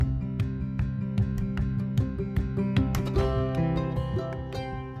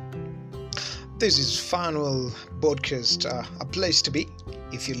This is Fanuel Podcast, a place to be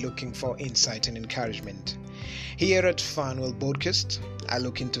if you're looking for insight and encouragement. Here at Fanuel Podcast, I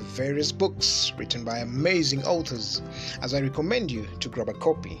look into various books written by amazing authors as I recommend you to grab a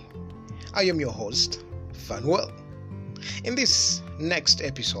copy. I am your host, Fanuel. In this next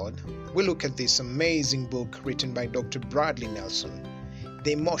episode, we look at this amazing book written by Dr. Bradley Nelson,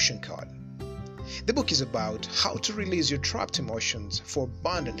 The Emotion Code. The book is about how to release your trapped emotions for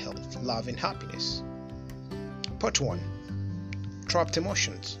abundant health, love, and happiness. Part 1. Trapped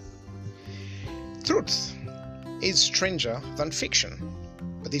Emotions. Truth is stranger than fiction,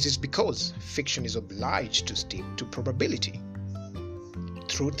 but this is because fiction is obliged to stick to probability.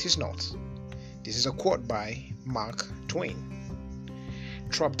 Truth is not. This is a quote by Mark Twain.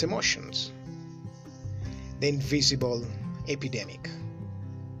 Trapped Emotions. The Invisible Epidemic.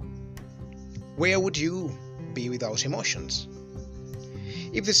 Where would you be without emotions?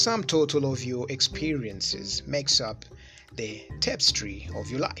 If the sum total of your experiences makes up the tapestry of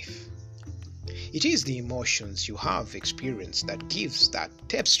your life, it is the emotions you have experienced that gives that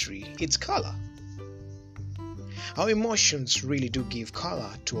tapestry its color. Our emotions really do give color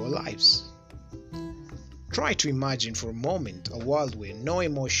to our lives. Try to imagine for a moment a world where no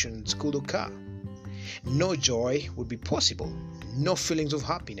emotions could occur. No joy would be possible, no feelings of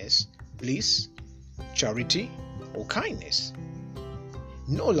happiness, bliss, charity, or kindness.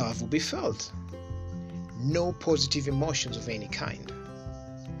 No love will be felt. No positive emotions of any kind.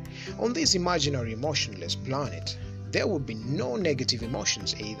 On this imaginary emotionless planet, there would be no negative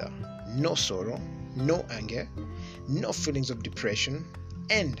emotions either. No sorrow, no anger, no feelings of depression,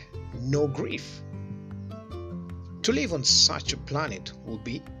 and no grief. To live on such a planet would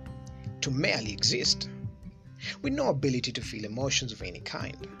be to merely exist, with no ability to feel emotions of any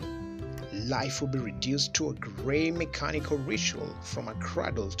kind. Life will be reduced to a grey mechanical ritual from a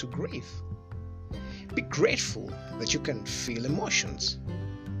cradle to grave. Be grateful that you can feel emotions.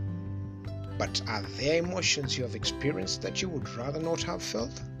 But are there emotions you have experienced that you would rather not have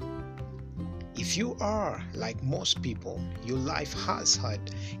felt? If you are like most people, your life has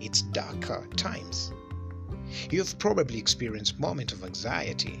had its darker times. You have probably experienced moments of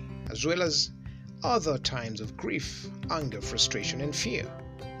anxiety, as well as other times of grief, anger, frustration, and fear.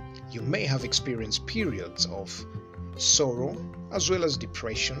 You may have experienced periods of sorrow, as well as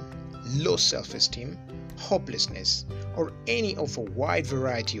depression, low self-esteem, hopelessness, or any of a wide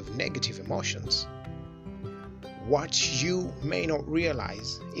variety of negative emotions. What you may not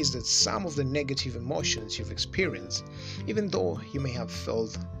realize is that some of the negative emotions you've experienced, even though you may have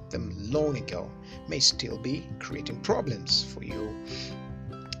felt them long ago, may still be creating problems for you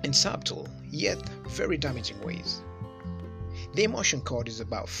in subtle yet very damaging ways. The emotion code is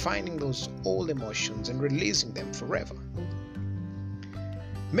about finding those old emotions and releasing them forever.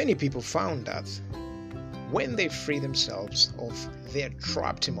 Many people found that when they free themselves of their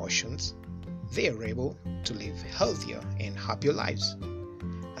trapped emotions, they are able to live healthier and happier lives.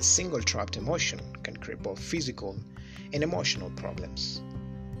 A single trapped emotion can create both physical and emotional problems.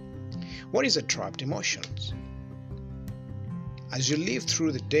 What is a trapped emotion? As you live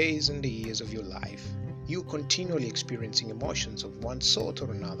through the days and the years of your life, you're continually experiencing emotions of one sort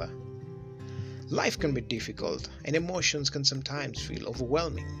or another. Life can be difficult and emotions can sometimes feel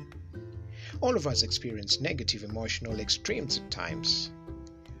overwhelming. All of us experience negative emotional extremes at times.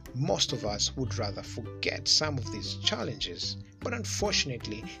 Most of us would rather forget some of these challenges, but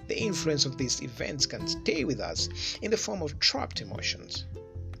unfortunately, the influence of these events can stay with us in the form of trapped emotions.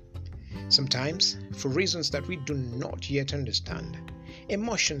 Sometimes, for reasons that we do not yet understand,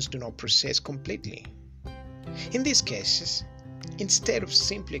 emotions do not process completely. In these cases, instead of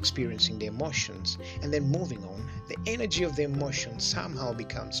simply experiencing the emotions and then moving on, the energy of the emotion somehow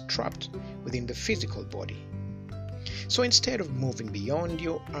becomes trapped within the physical body. So instead of moving beyond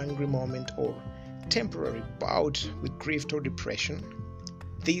your angry moment or temporary bout with grief or depression,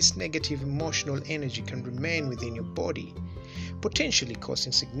 this negative emotional energy can remain within your body, potentially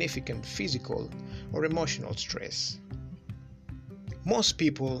causing significant physical or emotional stress. Most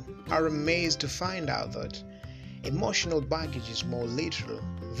people are amazed to find out that emotional baggage is more literal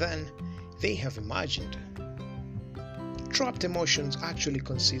than they have imagined. Trapped emotions actually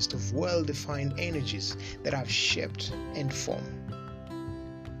consist of well-defined energies that have shaped and formed.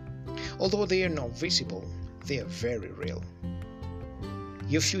 Although they are not visible, they are very real.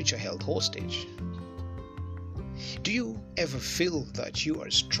 Your future held hostage. Do you ever feel that you are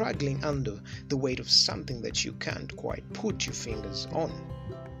struggling under the weight of something that you can't quite put your fingers on?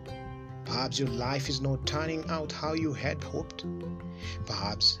 Perhaps your life is not turning out how you had hoped.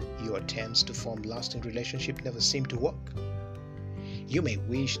 Perhaps your attempts to form lasting relationships never seem to work. You may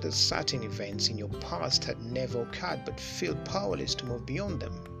wish that certain events in your past had never occurred but feel powerless to move beyond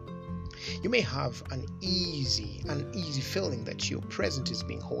them. You may have an uneasy feeling that your present is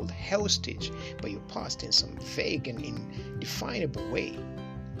being held hostage by your past in some vague and indefinable way.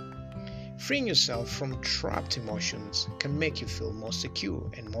 Freeing yourself from trapped emotions can make you feel more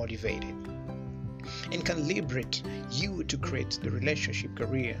secure and motivated, and can liberate you to create the relationship,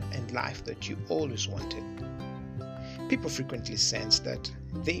 career, and life that you always wanted. People frequently sense that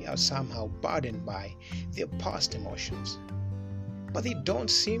they are somehow burdened by their past emotions, but they don't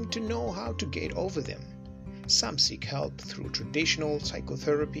seem to know how to get over them. Some seek help through traditional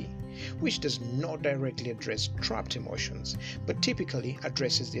psychotherapy, which does not directly address trapped emotions, but typically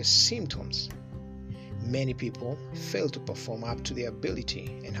addresses their symptoms. Many people fail to perform up to their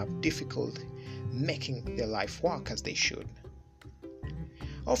ability and have difficulty making their life work as they should.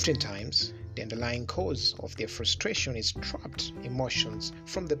 Oftentimes, the underlying cause of their frustration is trapped emotions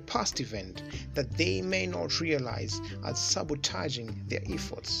from the past event that they may not realize are sabotaging their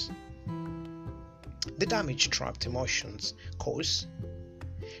efforts. The damage trapped emotions cause.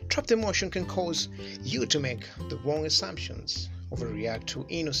 Trapped emotion can cause you to make the wrong assumptions, overreact to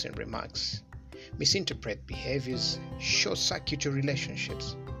innocent remarks, misinterpret behaviors, short-circuit your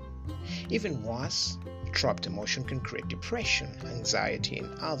relationships. Even worse, trapped emotion can create depression, anxiety,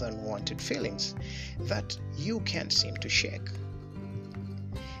 and other unwanted feelings that you can't seem to shake.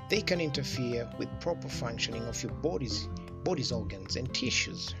 They can interfere with proper functioning of your body's organs and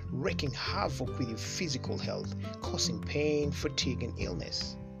tissues, wreaking havoc with your physical health, causing pain, fatigue, and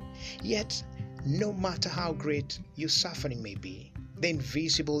illness. Yet, no matter how great your suffering may be, the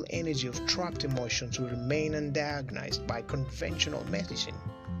invisible energy of trapped emotions will remain undiagnosed by conventional medicine.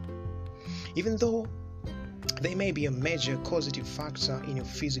 Even though they may be a major causative factor in your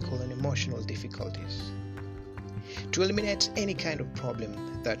physical and emotional difficulties. To eliminate any kind of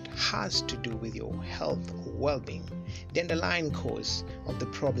problem that has to do with your health or well-being, the underlying cause of the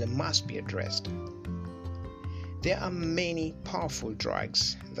problem must be addressed. There are many powerful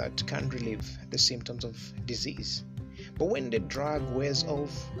drugs that can relieve the symptoms of disease, but when the drug wears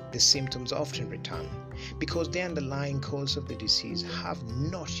off, the symptoms often return because the underlying cause of the disease have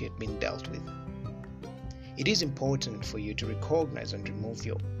not yet been dealt with. It is important for you to recognize and remove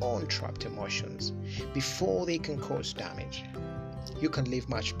your own trapped emotions before they can cause damage. You can live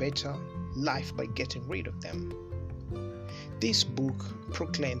much better life by getting rid of them. This book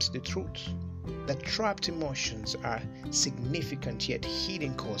proclaims the truth that trapped emotions are significant yet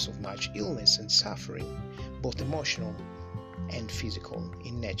hidden cause of much illness and suffering, both emotional and physical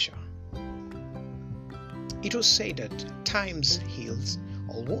in nature. It was said that time heals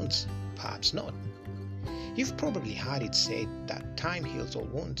all wounds. Perhaps not. You've probably heard it said that time heals all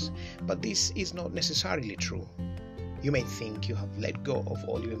wounds, but this is not necessarily true. You may think you have let go of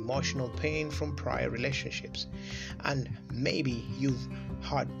all your emotional pain from prior relationships, and maybe you've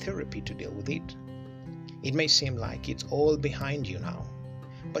had therapy to deal with it. It may seem like it's all behind you now,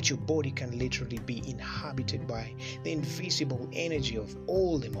 but your body can literally be inhabited by the invisible energy of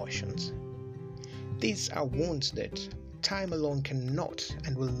all emotions. These are wounds that time alone cannot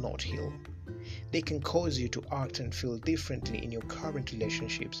and will not heal. They can cause you to act and feel differently in your current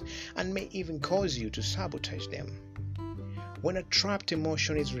relationships and may even cause you to sabotage them. When a trapped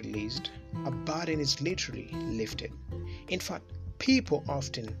emotion is released, a burden is literally lifted. In fact, people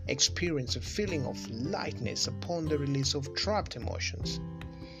often experience a feeling of lightness upon the release of trapped emotions.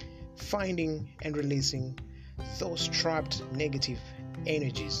 Finding and releasing those trapped negative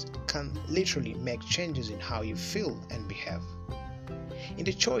energies can literally make changes in how you feel and behave, in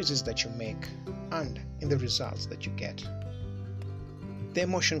the choices that you make, and in the results that you get. The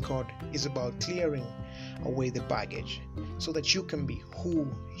emotion code is about clearing away the baggage so that you can be who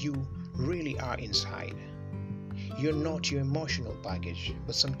you really are inside. You're not your emotional baggage,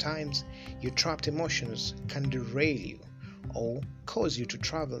 but sometimes your trapped emotions can derail you or cause you to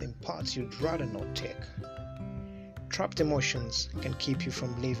travel in paths you'd rather not take. Trapped emotions can keep you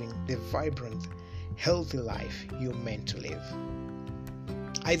from living the vibrant, healthy life you're meant to live.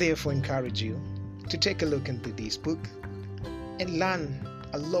 I therefore encourage you to take a look into this book and learn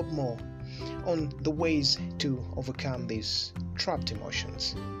a lot more on the ways to overcome these trapped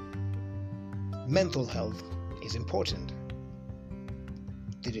emotions. Mental health is important.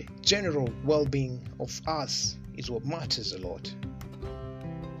 The general well-being of us is what matters a lot.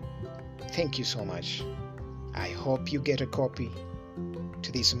 Thank you so much. I hope you get a copy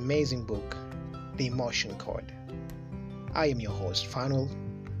to this amazing book, The Emotion Code. I am your host, Fanuel,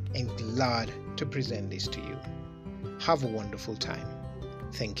 and glad to present this to you. Have a wonderful time.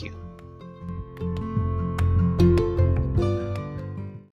 Thank you.